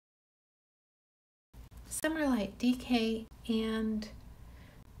Summerlite DK and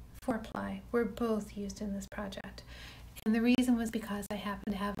 4-ply were both used in this project. And the reason was because I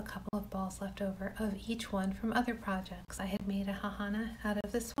happened to have a couple of balls left over of each one from other projects. I had made a hahana out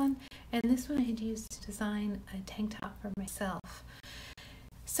of this one, and this one I had used to design a tank top for myself.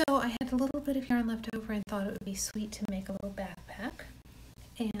 So I had a little bit of yarn left over and thought it would be sweet to make a little backpack.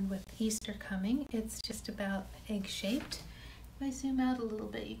 And with Easter coming, it's just about egg-shaped. If I zoom out a little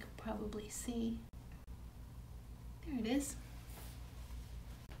bit, you can probably see. There it is.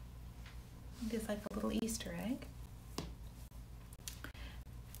 It's like a little Easter egg.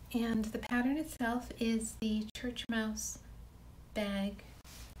 And the pattern itself is the church mouse bag.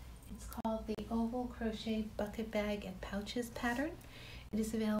 It's called the oval crochet bucket bag and pouches pattern. It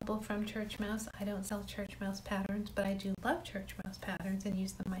is available from Church Mouse. I don't sell Church Mouse patterns, but I do love Church Mouse patterns and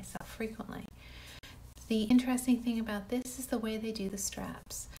use them myself frequently. The interesting thing about this is the way they do the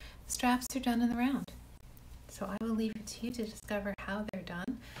straps. The straps are done in the round. So I will leave it to you to discover how they're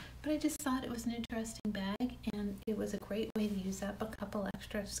done. But I just thought it was an interesting bag, and it was a great way to use up a couple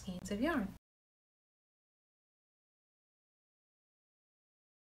extra skeins of yarn.